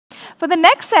For the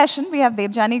next session, we have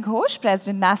Debjani Ghosh,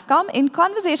 President NASSCOM, in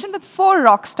conversation with 4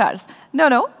 rock stars.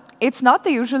 No, it's not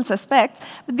the usual suspects,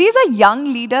 but these are young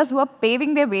leaders who are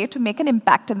paving their way to make an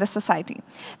impact in the society.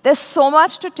 There's so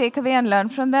much to take away and learn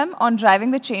from them on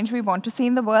driving the change we want to see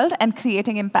in the world and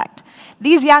creating impact.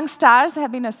 These young stars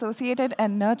have been associated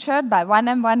and nurtured by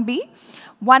 1M1B.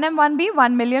 1M1B,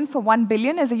 1 million for 1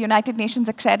 billion, is a United Nations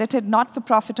accredited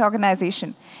not-for-profit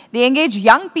organization. They engage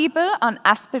young people on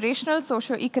aspirational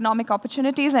socio-economic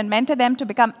opportunities and mentor them to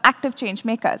become active change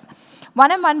makers.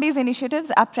 1M1B's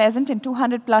initiatives are present in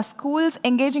 200 plus schools,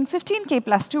 engaging 15K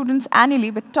plus students annually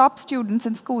with top students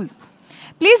in schools.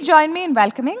 Please join me in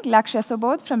welcoming Lakshya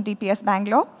Subodh from DPS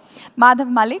Bangalore, Madhav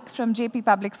Malik from Jaypee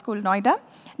Public School, Noida,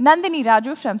 Nandini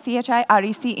Raju from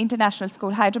CHIREC International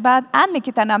School, Hyderabad, and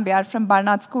Nikita Nambiar from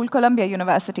Barnard School, Columbia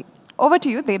University. Over to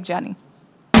you, Debjani.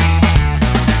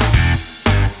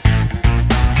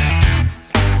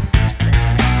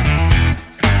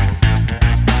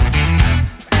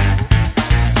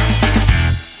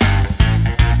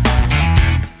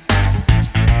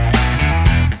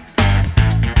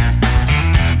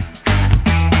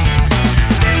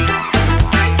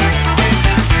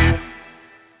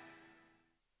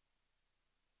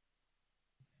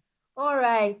 All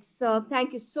right, so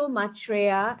thank you so much,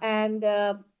 Shreya. And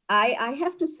I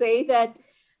have to say that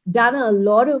done a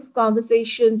lot of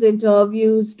conversations,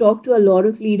 interviews, talked to a lot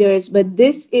of leaders, but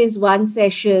this is one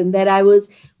session that I was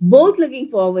both looking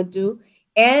forward to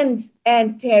and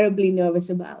terribly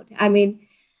nervous about. I mean,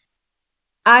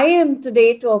 I am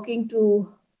today talking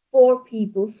to 4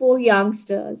 people, 4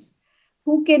 youngsters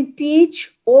who can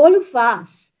teach all of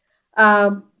us,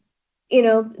 the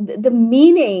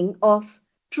meaning of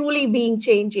truly being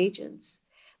change agents.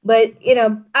 But,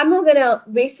 I'm not going to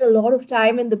waste a lot of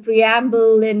time in the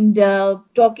preamble and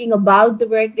talking about the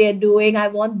work they're doing. I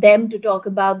want them to talk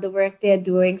about the work they're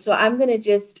doing. So I'm going to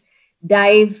just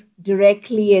dive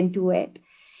directly into it.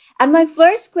 And my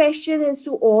first question is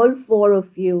to all 4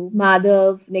 of you,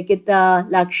 Madhav, Nikita,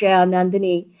 Lakshya,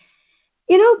 Nandini.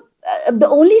 The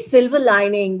only silver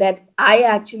lining that I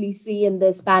actually see in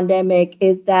this pandemic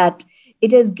is that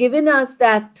it has given us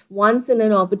that once in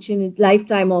an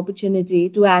lifetime opportunity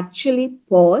to actually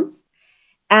pause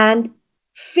and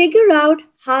figure out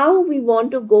how we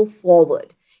want to go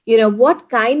forward. What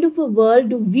kind of a world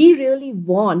do we really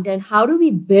want and how do we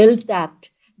build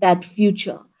that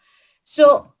future?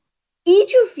 So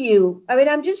each of you,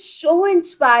 I'm just so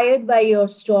inspired by your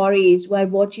stories, by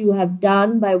what you have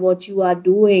done, by what you are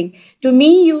doing. To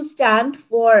me, you stand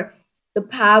for the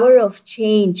power of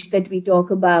change that we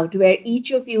talk about, where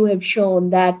each of you have shown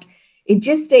that it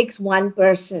just takes one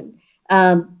person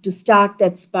to start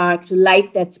that spark, to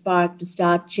light that spark, to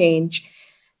start change.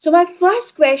 So my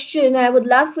first question, I would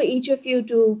love for each of you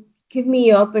to give me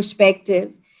your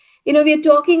perspective. We're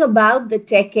talking about the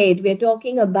decade, we're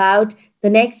talking about the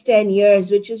next 10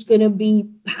 years, which is going to be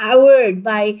powered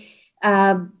by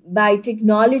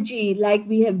technology like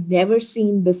we have never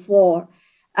seen before.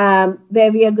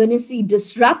 Where we are going to see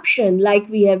disruption like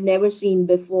we have never seen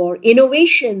before,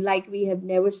 innovation like we have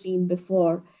never seen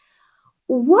before.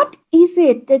 What is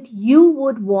it that you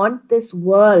would want this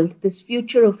world, this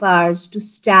future of ours, to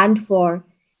stand for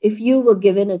if you were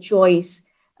given a choice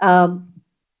to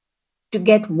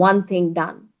get one thing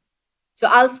done? So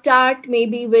I'll start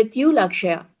maybe with you,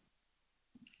 Lakshya.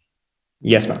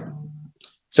 Yes, ma'am.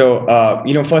 So,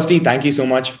 firstly, thank you so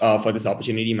much for this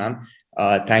opportunity, ma'am.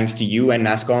 Thanks to you and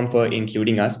NASSCOM for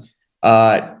including us.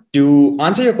 To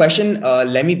answer your question,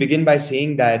 let me begin by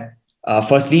saying that,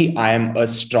 firstly, I am a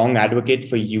strong advocate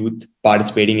for youth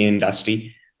participating in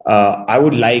industry. I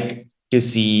would like to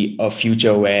see a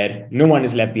future where no one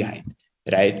is left behind,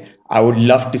 right? I would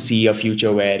love to see a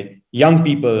future where young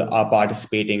people are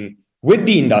participating with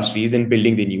the industries in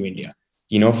building the new India.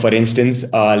 For instance,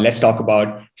 let's talk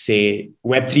about, say,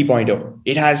 Web 3.0.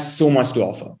 It has so much to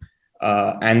offer.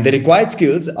 And the required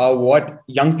skills are what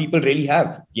young people really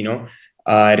have,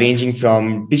 ranging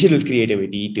from digital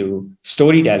creativity to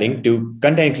storytelling to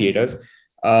content creators,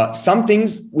 some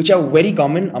things which are very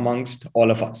common amongst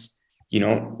all of us.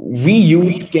 We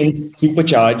youth can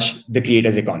supercharge the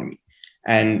creators economy.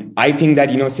 And I think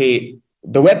that, say,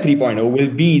 the Web 3.0 will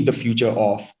be the future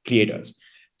of creators.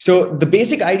 So the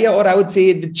basic idea, or I would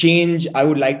say the change I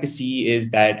would like to see is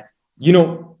that,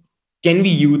 can we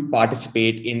youth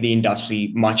participate in the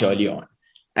industry much earlier on?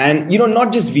 And,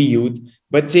 not just we youth,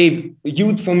 but say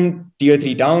youth from tier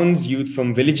 3 towns, youth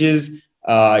from villages,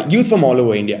 youth from all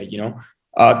over India,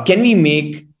 can we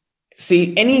make,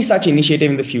 say, any such initiative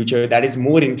in the future that is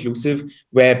more inclusive,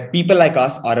 where people like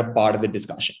us are a part of the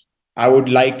discussion? I would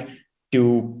like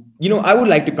to I would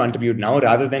like to contribute now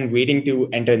rather than waiting to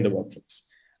enter in the workforce.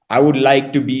 I would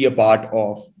like to be a part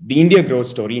of the India growth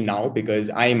story now, because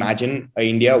I imagine an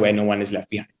India where no one is left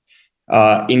behind.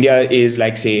 India is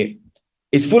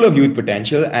is full of youth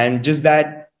potential, and just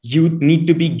that youth need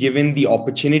to be given the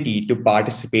opportunity to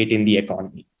participate in the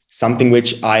economy, something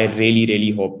which I really,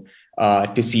 really hope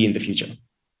to see in the future.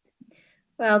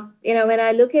 Well, when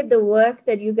I look at the work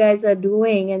that you guys are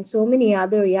doing and so many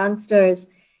other youngsters,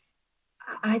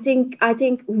 I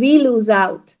think we lose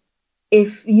out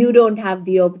if you don't have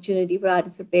the opportunity to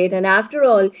participate. And after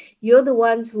all, you're the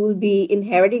ones who will be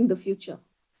inheriting the future.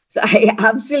 So I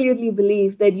absolutely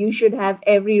believe that you should have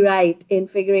every right in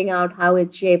figuring out how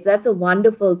it shapes. That's a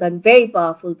wonderful and very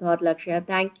powerful thought, Lakshya.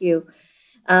 Thank you.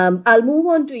 I'll move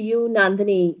on to you,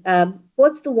 Nandini.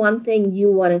 What's the one thing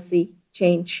you want to see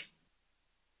change?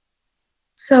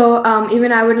 So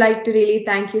even I would like to really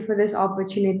thank you for this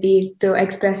opportunity to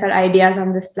express our ideas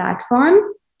on this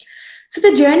platform. So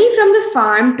the journey from the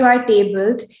farm to our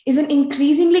tables is an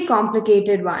increasingly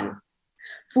complicated one.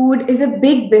 Food is a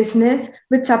big business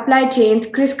with supply chains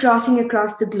crisscrossing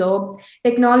across the globe,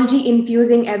 technology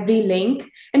infusing every link,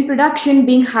 and production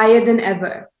being higher than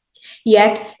ever.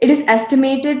 Yet, it is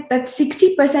estimated that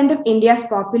 60% of India's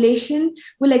population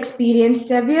will experience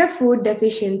severe food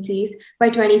deficiencies by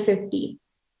 2050.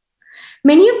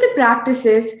 Many of the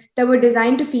practices that were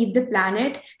designed to feed the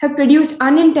planet have produced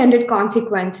unintended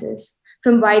consequences,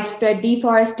 from widespread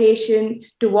deforestation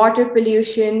to water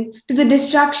pollution to the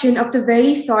destruction of the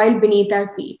very soil beneath our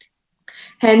feet.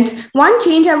 Hence, one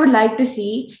change I would like to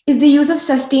see is the use of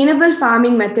sustainable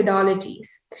farming methodologies,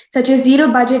 such as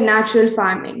zero-budget natural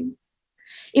farming.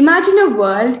 Imagine a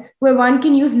world where one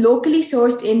can use locally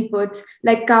sourced inputs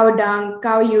like cow dung,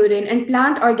 cow urine, and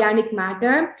plant organic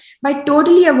matter by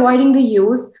totally avoiding the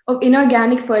use of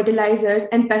inorganic fertilizers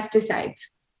and pesticides.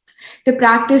 The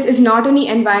practice is not only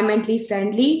environmentally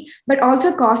friendly, but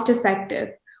also cost-effective,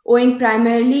 owing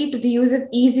primarily to the use of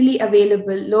easily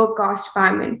available low-cost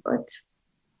farm inputs.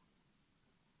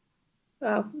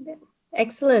 Wow,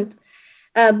 excellent.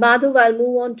 Madhav, I'll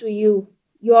move on to you.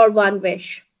 Your one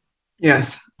wish.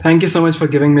 Yes, thank you so much for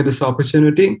giving me this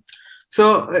opportunity.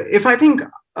 So if I think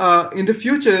in the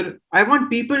future, I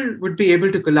want people would be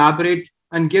able to collaborate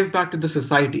and give back to the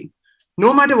society.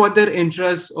 No matter what their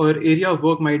interests or area of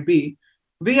work might be,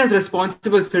 we as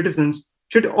responsible citizens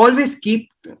should always keep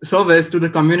service to the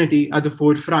community at the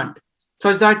forefront,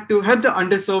 such that to help the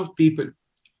underserved people.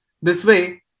 This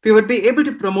way, we would be able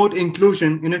to promote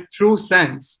inclusion in a true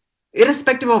sense.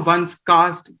 Irrespective of one's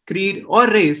caste, creed, or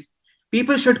race,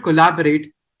 people should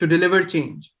collaborate to deliver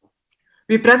change.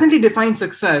 We presently define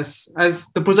success as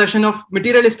the possession of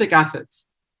materialistic assets.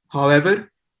 However,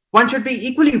 one should be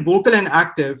equally vocal and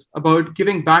active about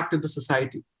giving back to the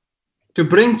society. To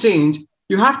bring change,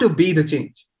 you have to be the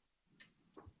change.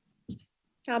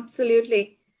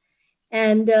 Absolutely.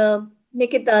 And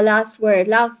Nikita, last word,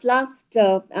 last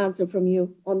answer from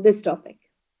you on this topic.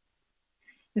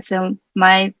 So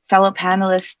my fellow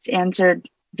panelists answered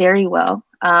very well.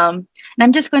 And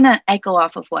I'm just going to echo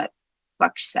off of what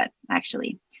Lakshya said,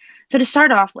 actually. So to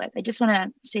start off with, I just want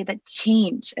to say that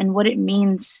change and what it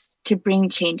means to bring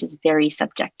change is very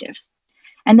subjective.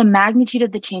 And the magnitude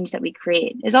of the change that we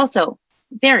create is also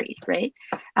varied, right?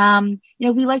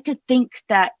 We like to think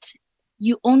that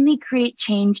you only create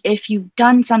change if you've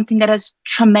done something that has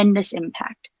tremendous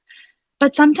impact.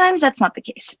 But sometimes that's not the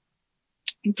case.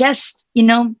 Just,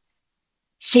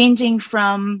 changing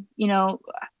from,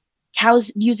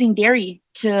 cows using dairy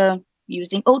to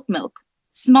using oat milk,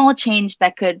 small change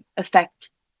that could affect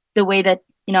the way that,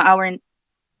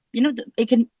 it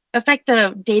can affect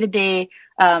the day-to-day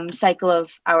cycle of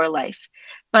our life.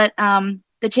 But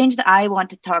the change that I want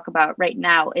to talk about right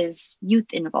now is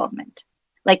youth involvement,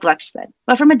 like Lakshya said,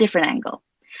 but from a different angle.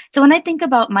 So when I think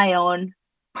about my own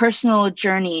personal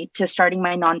journey to starting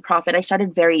my nonprofit, I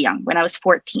started very young, when I was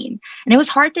 14. And it was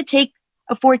hard to take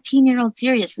a 14-year-old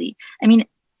seriously. I mean,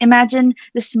 imagine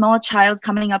the small child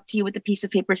coming up to you with a piece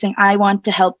of paper saying, I want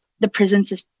to help the prison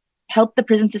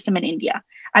system in India.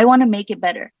 I want to make it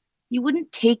better. You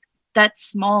wouldn't take that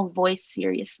small voice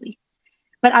seriously.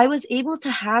 But I was able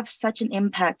to have such an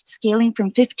impact, scaling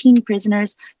from 15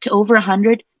 prisoners to over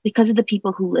 100 because of the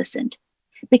people who listened,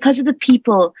 because of the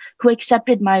people who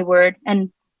accepted my word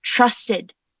and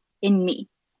trusted in me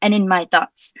and in my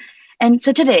thoughts. And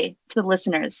so today, to the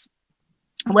listeners,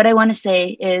 what I want to say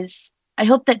is, I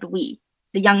hope that we,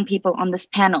 the young people on this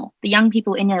panel, the young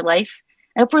people in your life,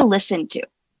 I hope we're listened to.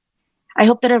 I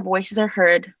hope that our voices are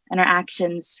heard and our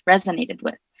actions resonated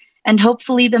with. And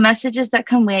hopefully the messages that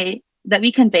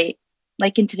we convey,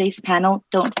 like in today's panel,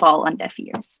 don't fall on deaf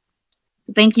ears.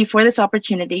 Thank you for this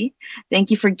opportunity.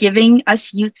 Thank you for giving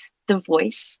us youth the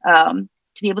voice to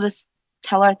be able to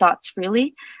tell our thoughts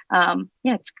freely. Yeah,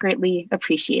 it's greatly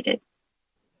appreciated.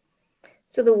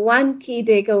 So the one key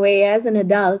takeaway as an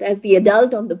adult, as the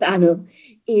adult on the panel,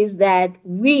 is that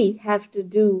we have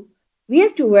to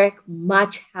work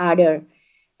much harder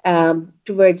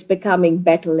towards becoming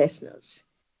better listeners.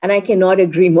 And I cannot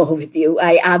agree more with you.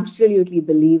 I absolutely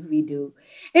believe we do.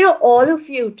 You know, all of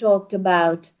you talked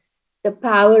about the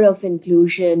power of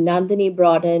inclusion. Nandini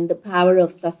brought in the power of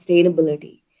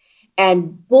sustainability.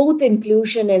 And both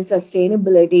inclusion and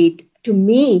sustainability, to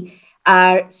me,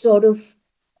 are sort of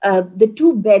the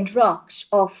two bedrocks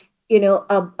of, you know,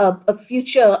 a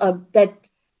future that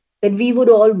we would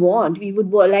all want. We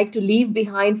would like to leave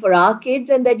behind for our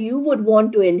kids, and that you would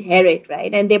want to inherit,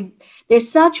 right? And they're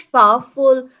such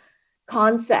powerful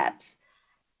concepts.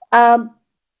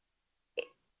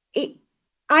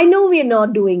 I know we are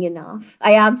not doing enough.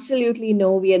 I absolutely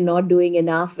know we are not doing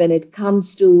enough when it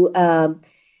comes to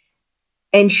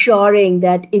ensuring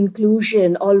that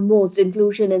inclusion and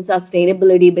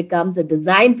sustainability becomes a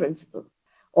design principle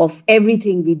of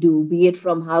everything we do, be it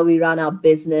from how we run our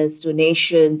business to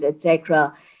nations,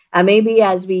 etc. And maybe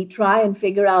as we try and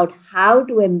figure out how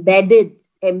to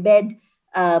embed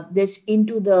this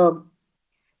into the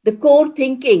core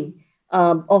thinking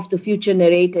of the future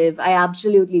narrative, I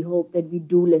absolutely hope that we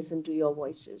do listen to your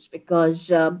voices, because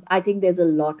I think there's a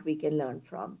lot we can learn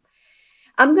from.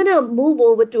 I'm going to move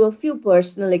over to a few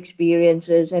personal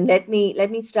experiences, and let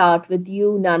me start with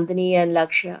you, Nandini and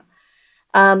Lakshya.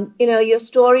 You know, your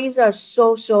stories are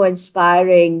so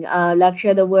inspiring.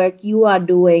 Lakshya, the work you are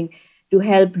doing to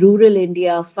help rural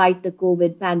India fight the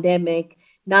COVID pandemic.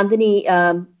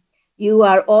 Nandini, you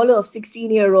are all of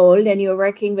 16-year-old and you're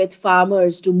working with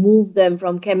farmers to move them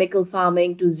from chemical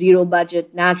farming to zero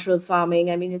budget natural farming.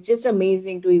 I mean, it's just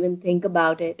amazing to even think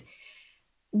about it.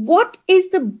 What is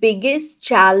the biggest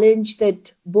challenge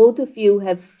that both of you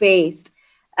have faced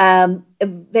when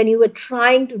you were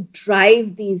trying to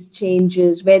drive these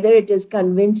changes, whether it is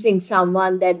convincing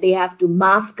someone that they have to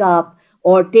mask up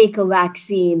or take a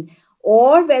vaccine,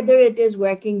 or whether it is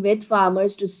working with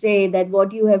farmers to say that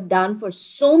what you have done for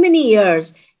so many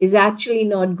years is actually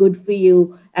not good for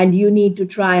you and you need to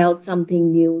try out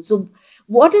something new? So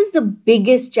what is the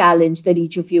biggest challenge that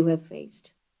each of you have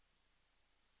faced?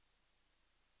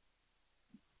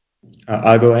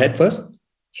 I'll go ahead first.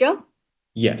 Sure.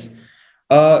 Yes.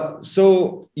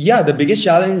 So yeah, the biggest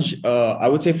challenge, I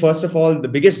would say, first of all, the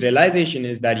biggest realization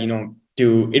is that,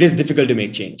 it is difficult to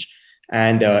make change,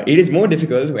 and it is more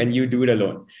difficult when you do it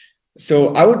alone.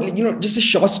 So I would, just a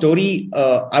short story.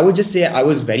 I would just say I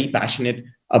was very passionate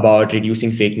about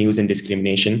reducing fake news and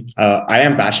discrimination. I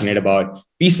am passionate about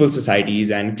peaceful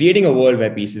societies and creating a world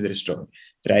where peace is restored,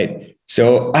 right?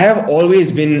 So I have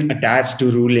always been attached to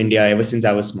rural India ever since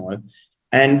I was small.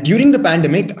 And during the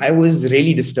pandemic, I was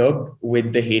really disturbed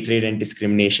with the hatred and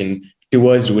discrimination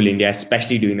towards rural India,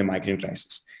 especially during the migrant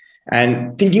crisis.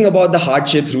 And thinking about the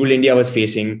hardships rural India was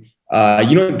facing,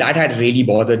 that had really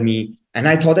bothered me. And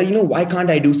I thought that, why can't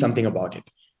I do something about it?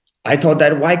 I thought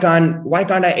that why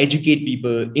can't I educate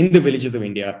people in the villages of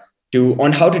India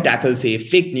on how to tackle, say,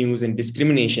 fake news and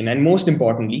discrimination, and most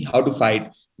importantly, how to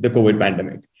fight the COVID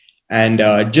pandemic. And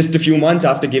just a few months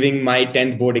after giving my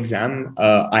 10th board exam,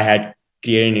 I had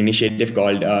created an initiative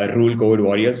called Rural COVID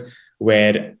Warriors,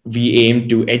 where we aim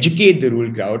to educate the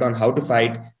rural crowd on how to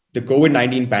fight the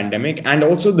COVID-19 pandemic and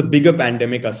also the bigger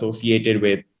pandemic associated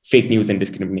with fake news and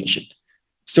discrimination.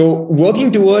 So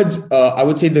working towards, I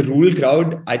would say, the rural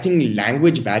crowd, I think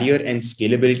language barrier and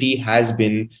scalability has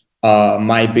been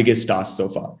my biggest task so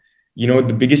far.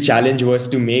 The biggest challenge was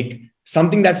to make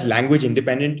something that's language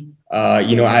independent.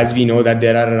 As we know that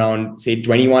there are around, say,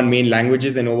 21 main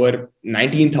languages and over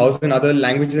 19,000 other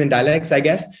languages and dialects, I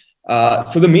guess.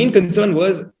 So the main concern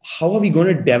was, how are we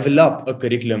going to develop a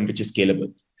curriculum which is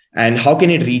scalable? And how can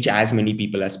it reach as many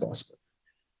people as possible?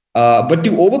 But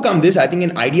to overcome this, I think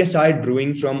an idea started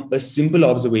brewing from a simple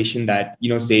observation that,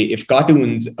 say, if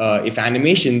cartoons, if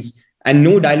animations and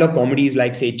no dialogue comedies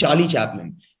like, say, Charlie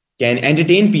Chaplin can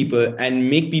entertain people and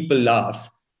make people laugh,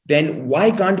 then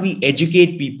why can't we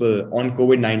educate people on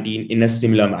COVID-19 in a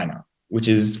similar manner, which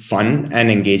is fun and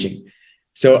engaging?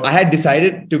 So I had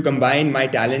decided to combine my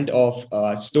talent of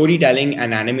storytelling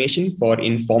and animation for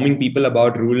informing people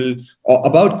about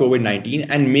about COVID-19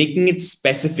 and making it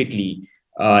specifically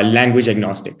language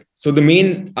agnostic. So the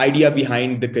main idea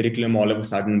behind the curriculum all of a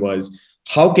sudden was,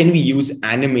 how can we use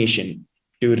animation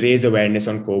to raise awareness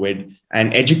on COVID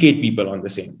and educate people on the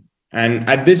same? And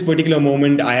at this particular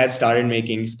moment, I had started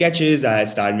making sketches. I had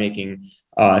started making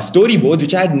storyboards,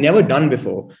 which I had never done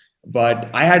before. But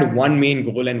I had one main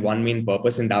goal and one main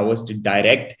purpose, and that was to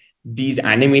direct these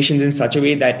animations in such a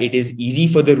way that it is easy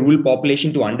for the rural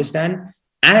population to understand,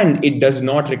 and it does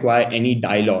not require any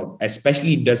dialogue,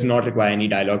 especially does not require any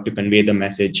dialogue to convey the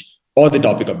message or the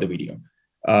topic of the video.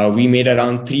 We made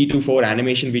around 3 to 4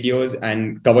 animation videos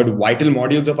and covered vital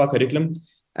modules of our curriculum.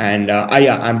 And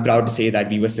I'm proud to say that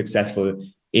we were successful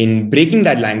in breaking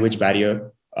that language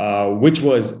barrier, which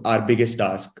was our biggest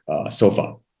task so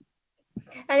far.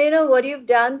 And you know, what you've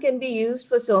done can be used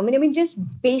for so many. I mean, just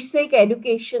basic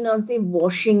education on, say,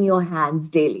 washing your hands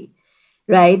daily,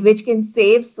 right? Which can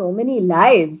save so many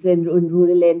lives in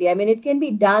rural India. I mean, it can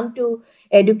be done to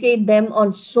educate them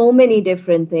on so many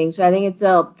different things. So I think it's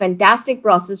a fantastic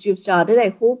process you've started. I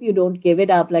hope you don't give it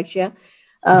up, Lakshya.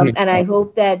 And I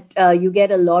hope that you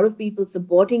get a lot of people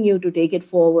supporting you to take it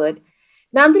forward.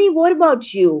 Nandini, what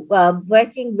about you?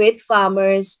 Working with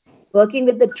farmers, working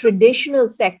with the traditional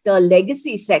sector,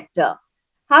 legacy sector,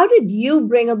 how did you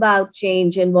bring about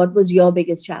change and what was your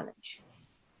biggest challenge?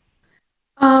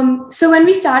 So when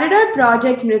we started our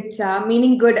project Mritsa,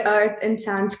 meaning good earth in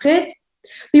Sanskrit,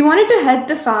 we wanted to help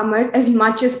the farmers as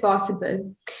much as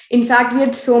possible. In fact, we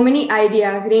had so many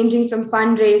ideas ranging from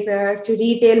fundraisers to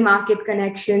retail market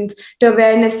connections to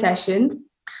awareness sessions.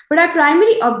 But our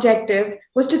primary objective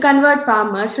was to convert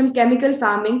farmers from chemical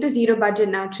farming to zero budget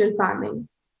natural farming.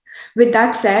 With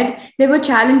that said, there were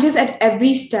challenges at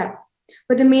every step.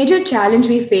 But the major challenge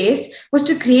we faced was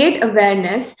to create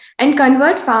awareness and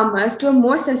convert farmers to a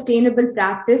more sustainable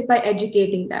practice by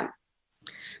educating them.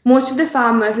 Most of the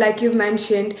farmers, like you've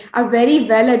mentioned, are very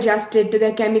well adjusted to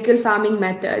their chemical farming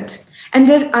methods, and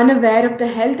they're unaware of the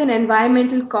health and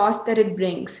environmental cost that it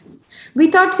brings. We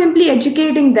thought simply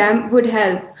educating them would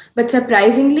help, but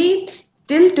surprisingly,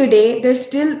 till today, they're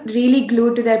still really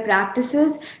glued to their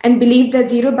practices and believe that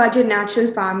zero budget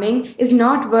natural farming is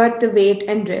not worth the wait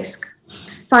and risk.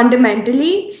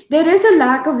 Fundamentally, there is a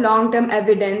lack of long-term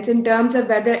evidence in terms of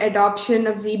whether adoption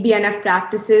of ZBNF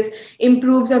practices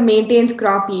improves or maintains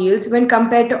crop yields when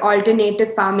compared to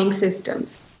alternative farming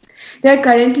systems. There are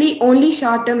currently only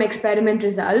short-term experiment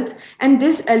results, and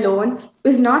this alone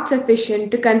is not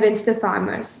sufficient to convince the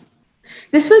farmers.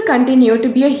 This will continue to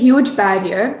be a huge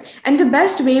barrier, and the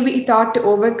best way we thought to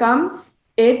overcome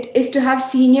it is to have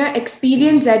senior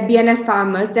experienced ZBNF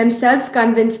farmers themselves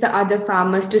convince the other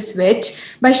farmers to switch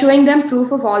by showing them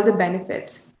proof of all the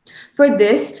benefits. For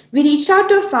this, we reached out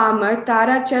to a farmer,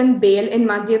 Tara Chand Bail in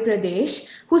Madhya Pradesh,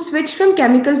 who switched from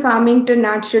chemical farming to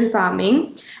natural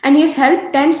farming, and he has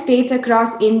helped 10 states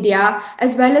across India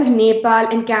as well as Nepal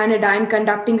and Canada in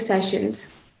conducting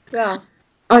sessions. Yeah.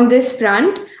 On this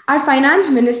front, our finance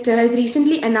minister has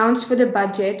recently announced for the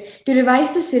budget to revise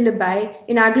the syllabi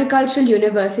in agricultural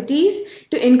universities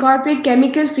to incorporate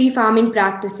chemical-free farming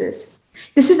practices.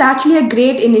 This is actually a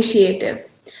great initiative.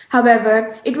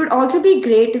 However, it would also be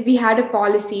great if we had a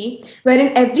policy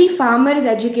wherein every farmer is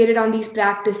educated on these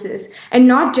practices and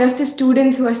not just the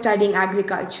students who are studying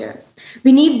agriculture.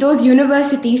 We need those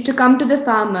universities to come to the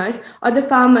farmers or the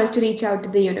farmers to reach out to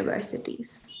the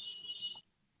universities.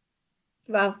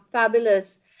 Wow,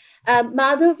 fabulous.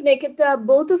 Madhav, Nikita,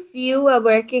 both of you are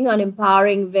working on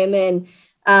empowering women.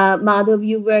 Madhav,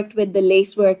 you worked with the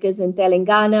lace workers in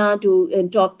Telangana to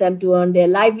taught them to earn their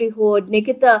livelihood.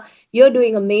 Nikita, you're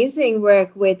doing amazing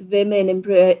work with women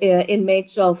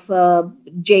inmates of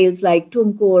jails like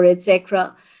Tumkur,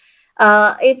 etc.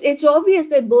 It's obvious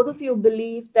that both of you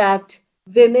believe that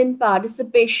women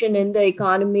participation in the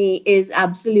economy is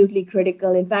absolutely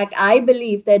critical. In fact, I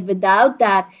believe that without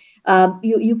that,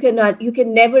 you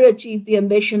can never achieve the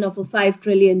ambition of a 5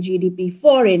 trillion GDP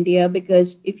for India,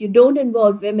 because if you don't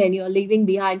involve women, you're leaving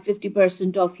behind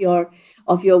 50%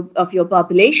 of your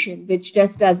population, which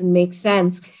just doesn't make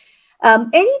sense.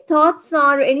 Any thoughts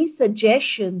or any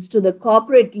suggestions to the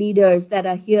corporate leaders that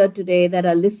are here today, that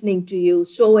are listening to you?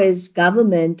 So is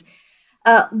government.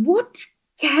 What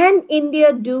can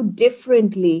India do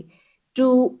differently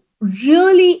to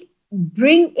really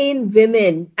bring in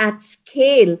women at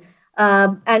scale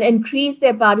and increase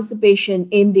their participation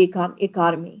in the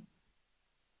economy?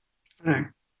 All right.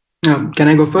 Can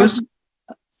I go first?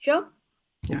 Sure.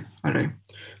 Yeah. All right.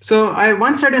 So I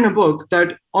once read in a book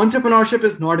that entrepreneurship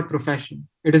is not a profession.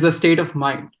 It is a state of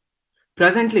mind.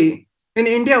 Presently, in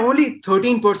India, only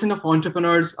 13% of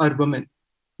entrepreneurs are women.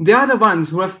 They are the ones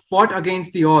who have fought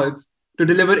against the odds to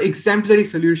deliver exemplary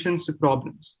solutions to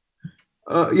problems.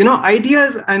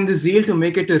 Ideas and the zeal to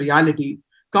make it a reality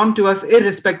come to us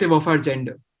irrespective of our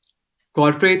gender.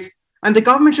 Corporates and the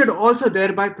government should also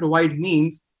thereby provide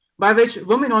means by which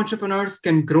women entrepreneurs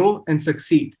can grow and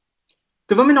succeed.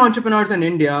 The women entrepreneurs in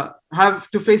India have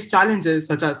to face challenges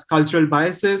such as cultural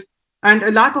biases and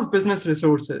a lack of business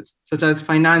resources, such as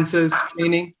finances,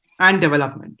 training, and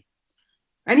development.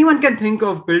 Anyone can think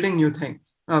of building new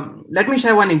things. Let me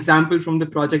share one example from the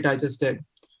project I just did.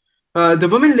 The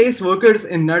women lace workers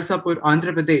in Narsapur,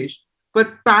 Andhra Pradesh,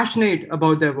 were passionate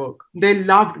about their work. They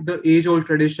loved the age-old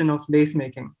tradition of lace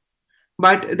making,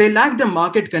 but they lacked the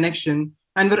market connection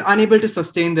and were unable to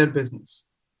sustain their business.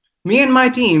 Me and my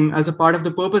team, as a part of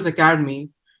the Purpose Academy,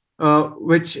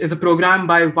 which is a program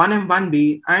by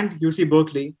 1M1B and UC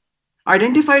Berkeley,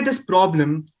 identified this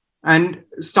problem and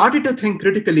started to think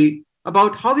critically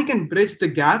about how we can bridge the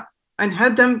gap and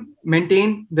help them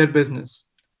maintain their business.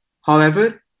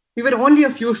 However, we were only a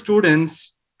few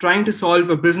students trying to solve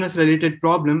a business-related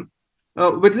problem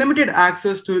with limited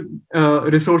access to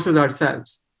resources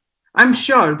ourselves. I'm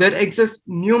sure there exist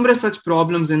numerous such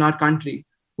problems in our country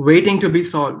waiting to be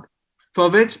solved, for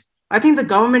which I think the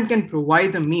government can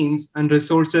provide the means and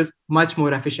resources much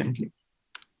more efficiently.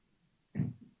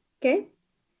 Okay.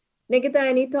 Nikita,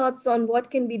 any thoughts on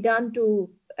what can be done to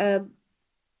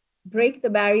break the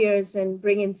barriers and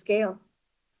bring in scale?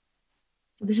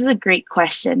 This is a great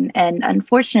question. And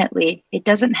unfortunately, it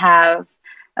doesn't have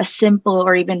a simple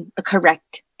or even a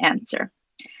correct answer.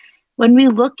 When we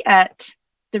look at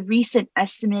the recent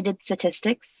estimated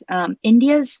statistics,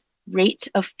 India's rate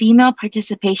of female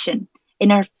participation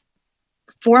in our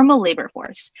formal labor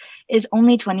force is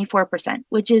only 24%,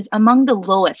 which is among the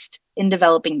lowest in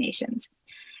developing nations.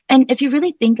 And if you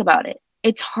really think about it,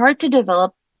 it's hard to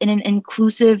develop in an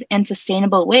inclusive and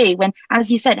sustainable way when,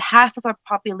 as you said, half of our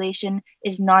population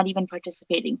is not even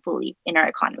participating fully in our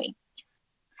economy.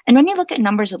 And when you look at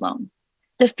numbers alone,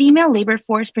 the female labor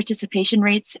force participation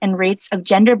rates and rates of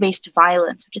gender-based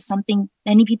violence, which is something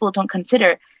many people don't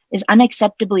consider, is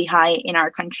unacceptably high in our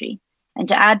country. And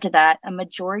to add to that, a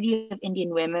majority of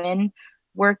Indian women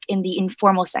work in the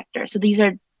informal sector. So these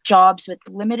are jobs with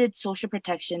limited social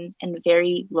protection and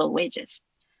very low wages.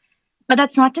 But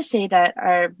that's not to say that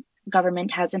our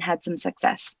government hasn't had some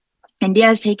success. India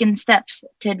has taken steps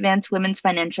to advance women's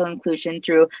financial inclusion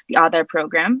through the Aadhaar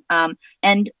program.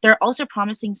 And there are also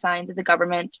promising signs of the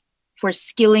government for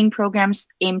skilling programs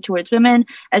aimed towards women,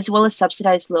 as well as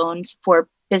subsidized loans for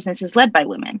businesses led by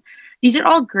women. These are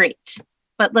all great,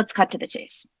 but let's cut to the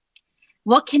chase.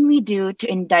 What can we do to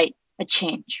indict a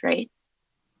change, right?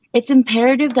 It's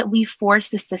imperative that we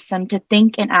force the system to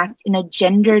think and act in a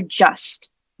gender-just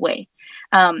way.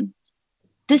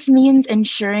 This means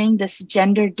ensuring this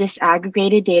gender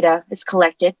disaggregated data is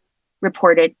collected,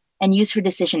 reported, and used for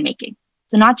decision-making.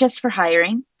 So not just for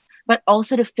hiring, but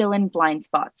also to fill in blind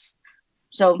spots.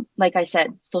 So like I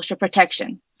said, social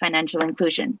protection, financial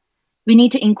inclusion. We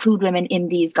need to include women in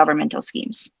these governmental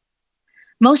schemes.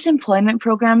 Most employment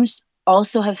programs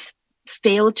also have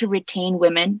failed to retain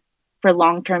women for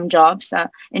long-term jobs.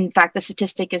 In fact, the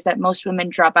statistic is that most women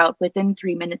drop out within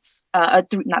 3 months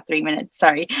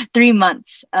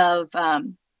of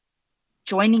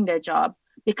joining their job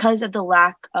because of the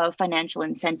lack of financial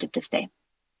incentive to stay.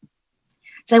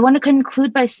 So I want to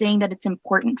conclude by saying that it's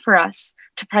important for us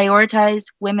to prioritize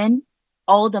women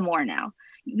all the more now.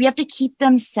 We have to keep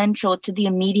them central to the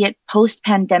immediate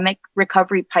post-pandemic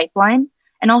recovery pipeline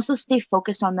and also stay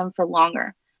focused on them for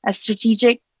longer as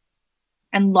strategic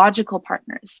and logical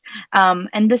partners.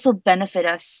 And this will benefit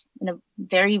us in a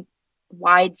very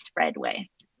widespread way.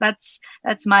 That's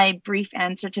my brief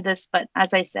answer to this. But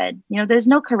as I said, there's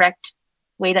no correct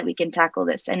way that we can tackle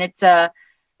this. And it's a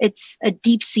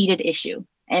deep-seated issue.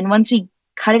 And once we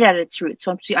cut it at its roots,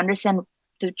 once we understand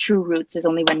the true roots, is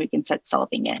only when we can start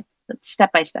solving it. It's a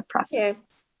step-by-step process.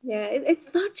 Yeah, it's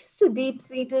not just a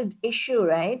deep-seated issue,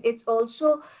 right? It's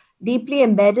also deeply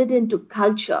embedded into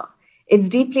culture. It's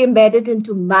deeply embedded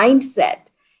into mindset.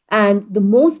 And the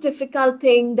most difficult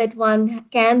thing that one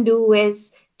can do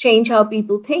is change how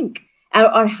people think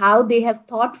or how they have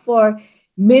thought for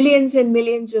millions and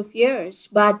millions of years.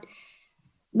 But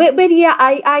yeah,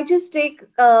 I just take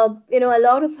a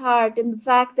lot of heart in the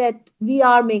fact that we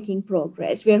are making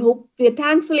progress.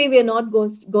 Thankfully we're not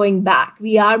going back.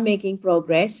 We are making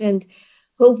progress, and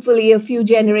hopefully a few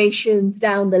generations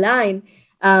down the line,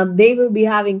 they will be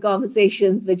having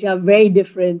conversations which are very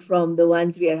different from the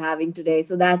ones we are having today.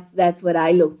 So that's what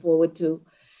I look forward to.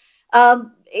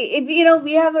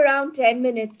 We have around 10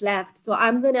 minutes left, so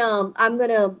I'm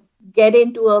gonna get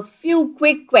into a few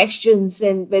quick questions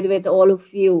with all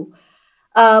of you.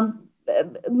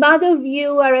 Madhav,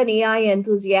 you are an AI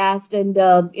enthusiast, and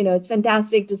it's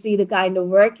fantastic to see the kind of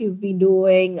work you've been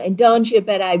doing. Internship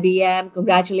at IBM,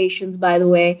 congratulations, by the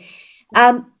way.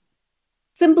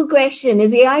 Simple question: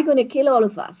 is AI going to kill all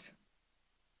of us?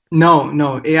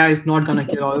 No, AI is not going to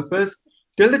kill all of us.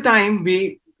 Till the time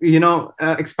we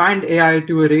expand AI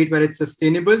to a rate where it's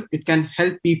sustainable, it can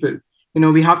help people.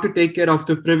 We have to take care of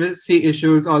the privacy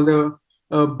issues, all the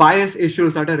bias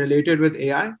issues that are related with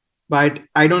AI. But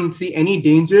I don't see any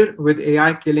danger with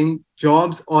AI killing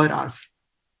jobs or us.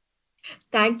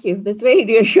 Thank you. That's very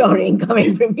reassuring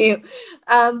coming from you.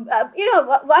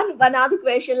 One other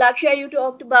question, Lakshya, you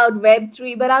talked about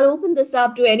Web3, but I'll open this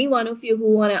up to any one of you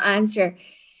who want to answer.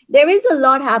 There is a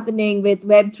lot happening with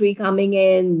Web3 coming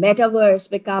in, metaverse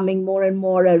becoming more and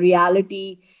more a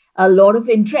reality, a lot of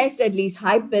interest, at least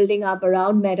hype building up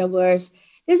around metaverse.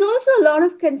 There's also a lot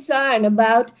of concern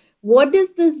about what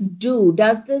does this do?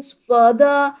 Does this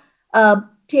further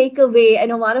take away? I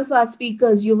know one of our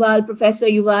speakers, Professor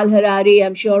Yuval Harari,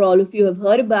 I'm sure all of you have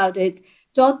heard about it,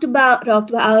 talked about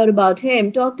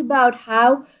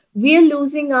how we're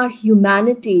losing our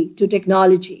humanity to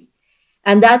technology.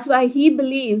 And that's why he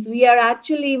believes we are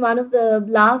actually one of the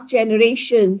last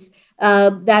generations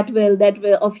of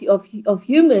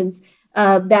humans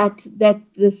that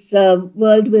this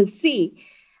world will see.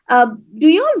 Do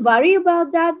you all worry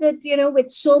about that? That, with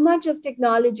so much of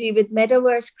technology, with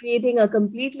metaverse creating a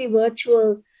completely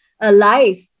virtual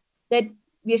life, that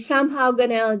we're somehow going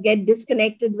to get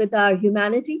disconnected with our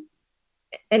humanity?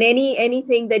 And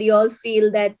anything that you all feel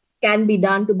that can be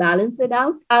done to balance it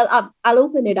out? I'll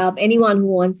open it up. Anyone who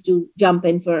wants to jump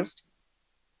in first.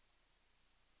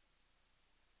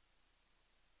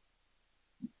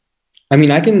 I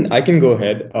mean, I can go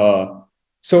ahead.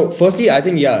 So firstly, I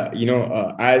think,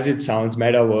 as it sounds,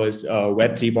 Metaverse,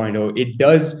 Web 3.0, it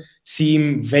does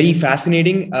seem very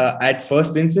fascinating at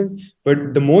first instance.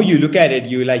 But the more you look at it,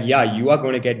 you're like, yeah, you are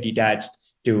going to get detached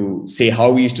to say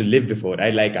how we used to live before,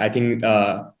 right? Like, I think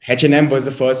H&M was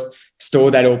the first store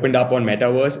that opened up on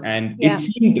Metaverse, and it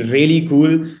seemed really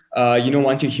cool,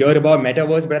 once you hear about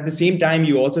Metaverse. But at the same time,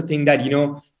 you also think that,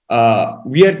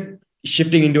 we are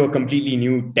shifting into a completely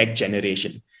new tech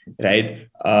generation, right?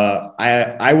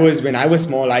 When I was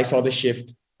small, I saw the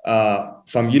shift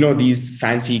from, these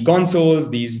fancy consoles,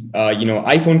 these,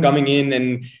 iPhone coming in,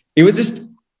 and it was just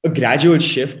a gradual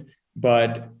shift.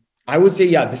 But I would say,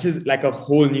 yeah, this is like a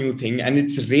whole new thing, and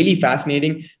it's really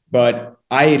fascinating. But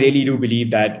I really do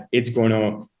believe that it's going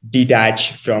to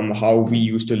detach from how we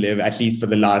used to live, at least for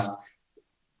the last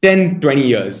 10, 20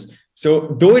 years.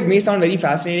 So though it may sound very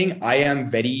fascinating, I am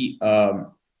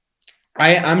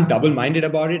double-minded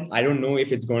about it. I don't know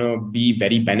if it's going to be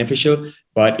very beneficial,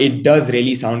 but it does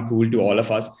really sound cool to all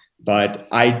of us. But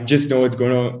I just know it's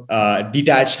going to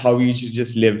detach how we should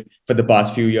just live for the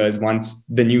past few years once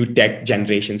the new tech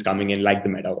generations coming in, like the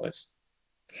metaverse.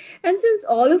 And since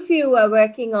all of you are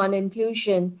working on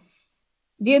inclusion,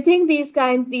 do you think these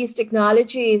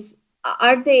technologies,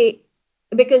 are they,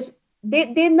 because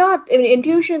they're not,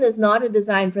 inclusion is not a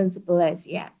design principle as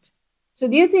yet. So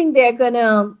do you think they're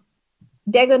gonna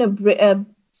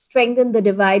strengthen the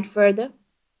divide further?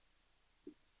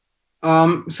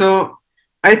 So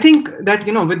I think that,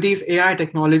 with these AI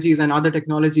technologies and other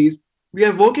technologies, we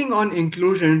are working on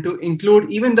inclusion to include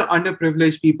even the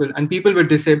underprivileged people and people with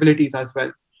disabilities as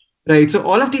well, right? So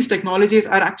all of these technologies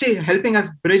are actually helping us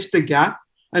bridge the gap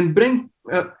and bring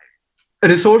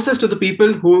resources to the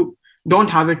people who don't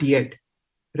have it yet,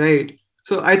 right?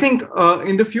 So I think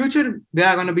in the future, there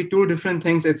are going to be two different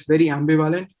things. It's very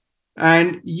ambivalent.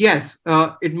 And yes,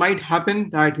 it might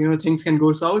happen that, things can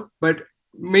go south, but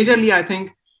majorly, I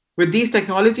think with these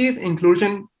technologies,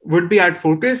 inclusion would be at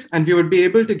focus, and we would be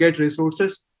able to get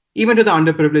resources even to the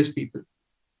underprivileged people.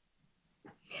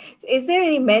 Is there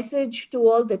any message to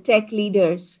all the tech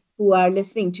leaders who are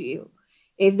listening to you?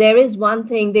 If there is one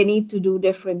thing they need to do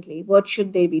differently, what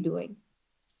should they be doing?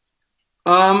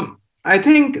 I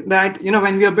think that,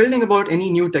 when we are building about any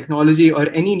new technology or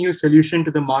any new solution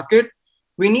to the market,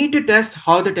 we need to test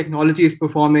how the technology is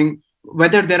performing,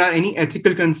 whether there are any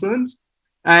ethical concerns.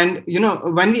 And,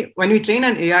 when we train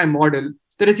an AI model,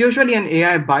 there is usually an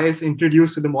AI bias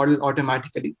introduced to the model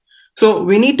automatically. So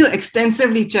we need to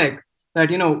extensively check that,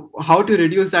 how to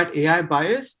reduce that AI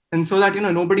bias, and so that,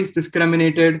 nobody's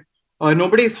discriminated or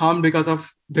nobody's harmed because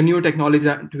of the new technology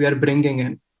that we are bringing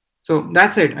in. So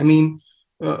that's it. I mean,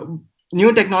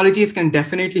 new technologies can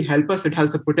definitely help us. It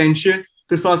has the potential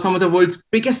to solve some of the world's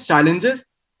biggest challenges,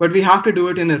 but we have to do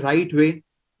it in the right way,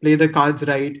 play the cards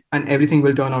right, and everything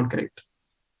will turn out great.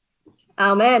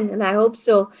 Amen. And I hope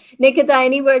so. Nikita,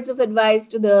 any words of advice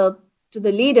to the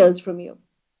leaders from you?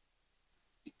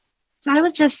 So I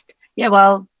was just,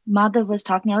 while Madhav was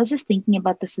talking, I was just thinking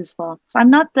about this as well. So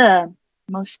I'm not the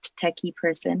most techie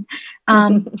person,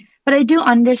 but I do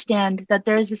understand that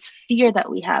there is this fear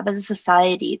that we have as a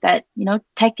society that,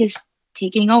 tech is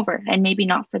taking over, and maybe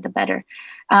not for the better.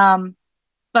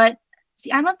 But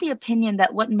See, I'm of the opinion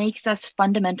that what makes us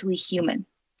fundamentally human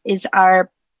is our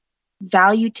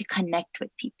value to connect with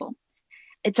people.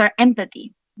 It's our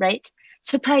empathy, right?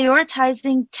 So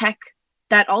prioritizing tech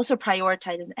that also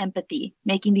prioritizes empathy,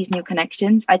 making these new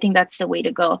connections, I think that's the way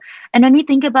to go. And when we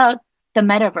think about the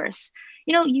metaverse,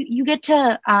 you get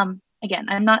to, again,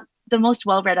 I'm not the most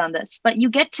well-read on this, but you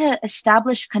get to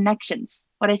establish connections.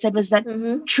 What I said was that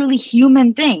truly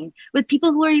human thing with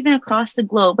people who are even across the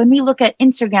globe. When we look at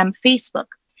Instagram, Facebook,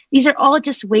 these are all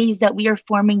just ways that we are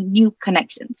forming new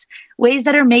connections, ways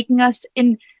that are making us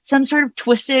in some sort of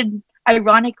twisted,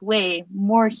 ironic way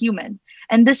more human.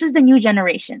 And this is the new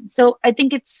generation. So I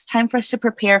think it's time for us to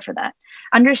prepare for that.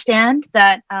 Understand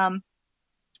that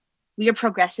we are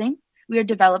progressing, we are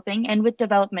developing, and with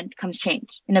development comes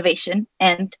change, innovation,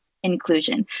 and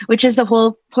inclusion, which is the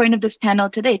whole point of this panel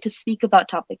today, to speak about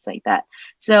topics like that.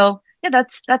 So yeah,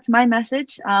 that's my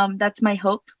message. That's my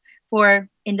hope for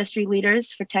industry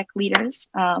leaders, for tech leaders.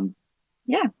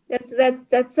 Yeah.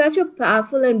 That's such a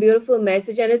powerful and beautiful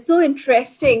message. And it's so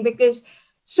interesting because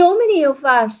so many of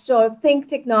us sort of think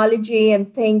technology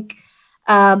and think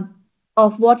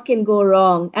of what can go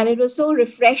wrong. And it was so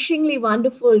refreshingly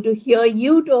wonderful to hear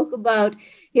you talk about,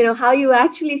 how you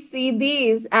actually see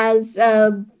these as,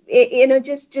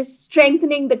 just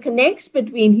strengthening the connects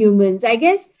between humans. I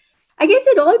guess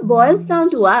it all boils down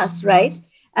to us, right?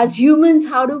 As humans,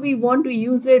 how do we want to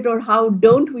use it, or how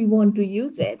don't we want to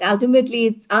use it? Ultimately,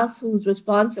 it's us who's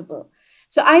responsible.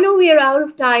 So I know we are out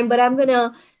of time, but I'm going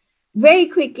to very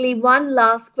quickly, one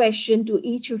last question to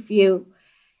each of you.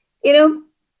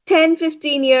 10,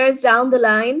 15 years down the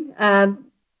line,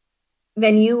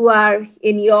 when you are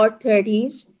in your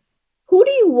 30s, who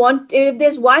do you want, if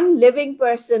there's one living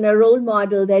person, a role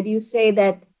model that you say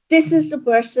that this is the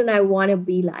person I want to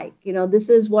be like, this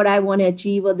is what I want to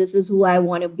achieve, or this is who I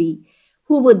want to be,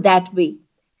 who would that be?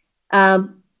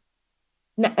 Nikita,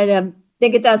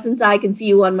 since I can see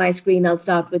you on my screen, I'll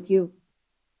start with you.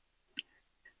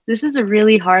 This is a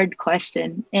really hard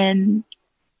question, and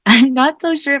I'm not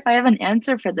so sure if I have an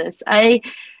answer for this. My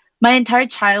entire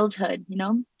childhood,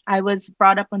 I was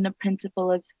brought up on the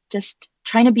principle of just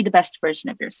trying to be the best version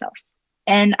of yourself.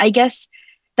 And I guess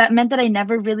that meant that I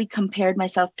never really compared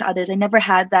myself to others. I never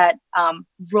had that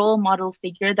role model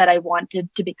figure that I wanted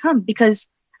to become, because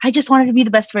I just wanted to be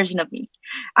the best version of me.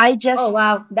 Oh,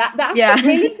 wow. That's a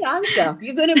brilliant answer.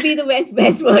 You're going to be the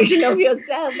best version of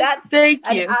yourself. That's Thank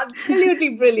you. An absolutely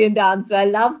brilliant answer. I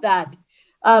love that.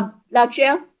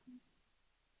 Lakshya?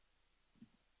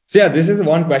 So yeah, this is the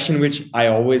one question which I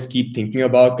always keep thinking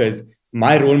about, because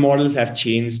my role models have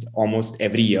changed almost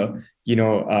every year.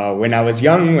 When I was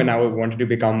young, when I wanted to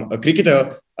become a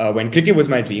cricketer, when cricket was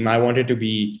my dream, I wanted to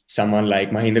be someone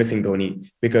like Mahendra Singh Dhoni,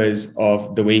 because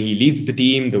of the way he leads the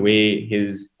team, the way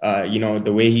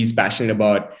the way he's passionate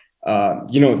about,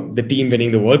 the team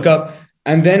winning the World Cup.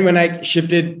 And then when I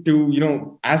shifted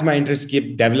to, as my interests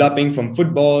kept developing from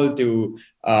football to,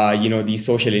 these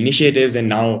social initiatives, and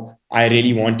now I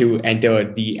really want to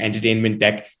enter the entertainment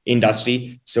tech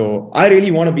industry. So I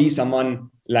really want to be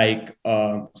someone like,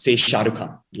 say, Shah Rukh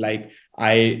Khan. Like,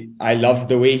 I love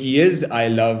the way he is.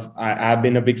 I've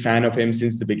been a big fan of him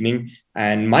since the beginning.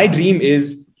 And my dream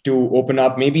is to open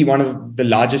up maybe one of the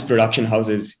largest production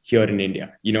houses here in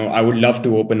India. I would love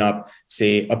to open up,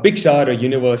 say, a Pixar or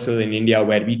Universal in India,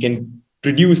 where we can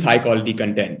produce high quality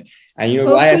content. And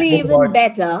hopefully even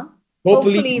better.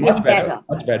 Hopefully much better.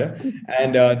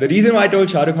 And the reason why I told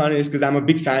Shah Rukh Khan is because I'm a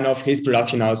big fan of his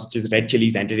production house, which is Red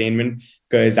Chillies Entertainment,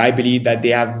 because I believe that they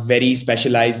have very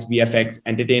specialized VFX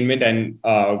entertainment and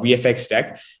VFX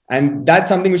tech. And that's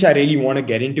something which I really want to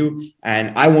get into.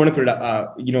 And I want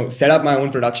to, set up my own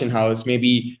production house,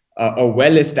 maybe a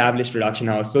well-established production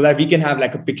house, so that we can have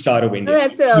like a Pixar of India.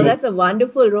 That's a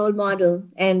wonderful role model.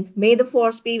 And may the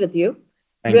force be with you.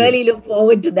 Really look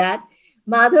forward to that.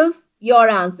 Madhav, your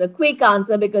answer, quick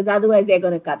answer, because otherwise they're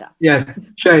going to cut us. Yes,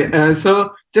 sure.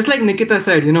 So just like Nikita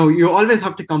said, you always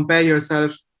have to compare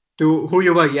yourself to who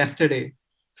you were yesterday.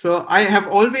 So I have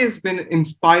always been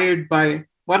inspired by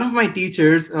one of my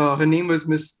teachers. Her name was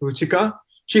Miss Ruchika.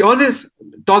 She always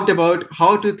talked about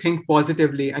how to think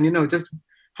positively, and just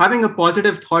having a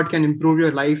positive thought can improve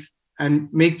your life and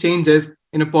make changes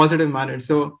in a positive manner.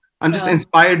 So I'm just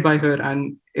inspired by her,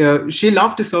 and she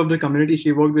loved to serve the community.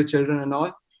 She worked with children and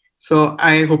all. So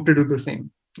I hope to do the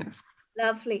same. Yes.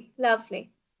 Lovely.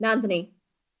 Nandini.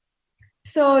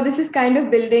 So this is kind of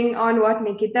building on what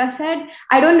Nikita said.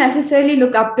 I don't necessarily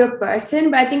look up to a person,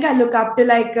 but I think I look up to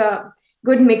like a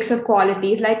good mix of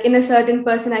qualities. Like in a certain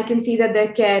person, I can see that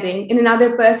they're caring. In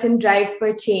another person, drive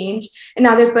for change.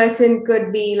 Another person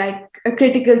could be like a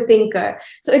critical thinker.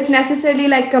 So it's necessarily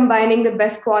like combining the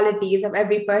best qualities of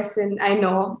every person I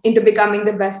know into becoming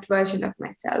the best version of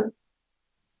myself.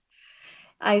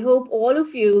 I hope all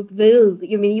of you will,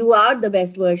 you are the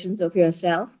best versions of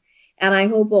yourself. And I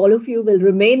hope all of you will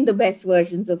remain the best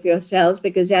versions of yourselves,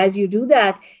 because as you do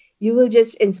that, you will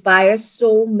just inspire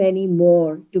so many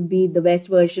more to be the best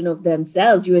version of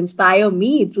themselves. You inspire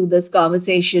me through this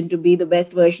conversation to be the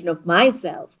best version of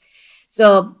myself.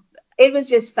 So it was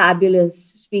just fabulous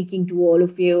speaking to all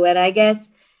of you. And I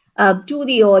guess to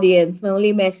the audience, my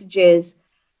only message is,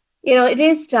 it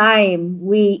is time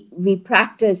we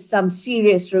practice some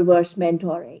serious reverse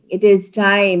mentoring. It is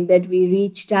time that we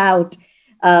reached out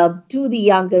to the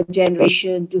younger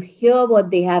generation to hear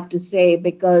what they have to say,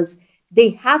 because they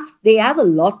have a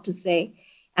lot to say,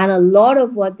 and a lot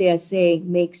of what they are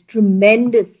saying makes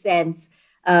tremendous sense,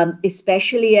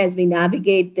 especially as we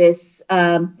navigate this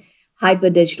hyper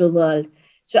digital world.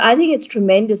 So I think it's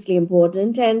tremendously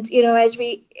important. And, as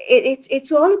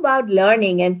it's all about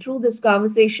learning. And through this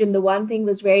conversation, the one thing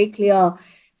was very clear: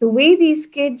 the way these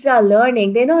kids are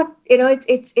learning, they're not,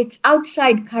 it's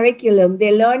outside curriculum.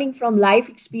 They're learning from life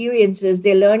experiences.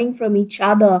 They're learning from each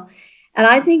other. And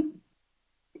I think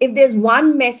if there's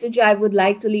one message I would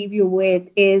like to leave you with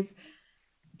is,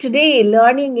 today,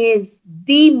 learning is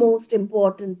the most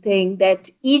important thing that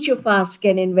each of us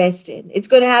can invest in. It's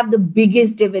going to have the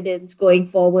biggest dividends going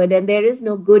forward, and there is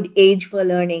no good age for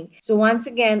learning. So once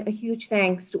again, a huge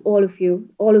thanks to all of you.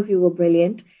 All of you were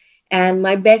brilliant. And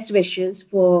my best wishes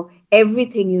for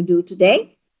everything you do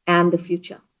today and the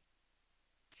future.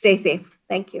 Stay safe.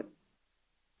 Thank you.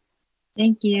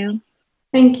 Thank you.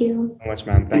 Thank you so much,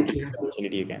 ma'am. Thank you for the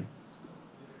opportunity again.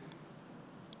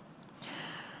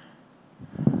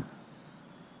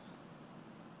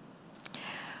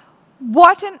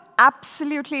 What an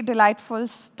absolutely delightful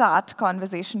start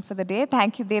conversation for the day.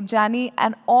 Thank you, Debjani,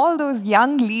 and all those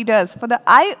young leaders for the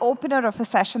eye-opener of a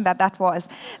session that was.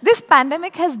 This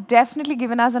pandemic has definitely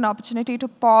given us an opportunity to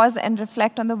pause and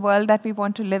reflect on the world that we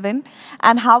want to live in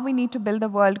and how we need to build the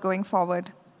world going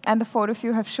forward. And the four of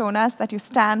you have shown us that you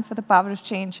stand for the power of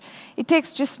change. It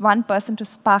takes just one person to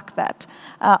spark that.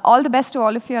 All the best to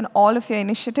all of you and all of your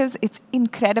initiatives. It's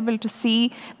incredible to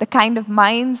see the kind of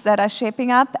minds that are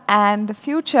shaping up, and the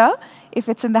future, if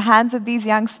it's in the hands of these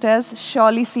youngsters,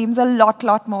 surely seems a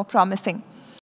lot more promising.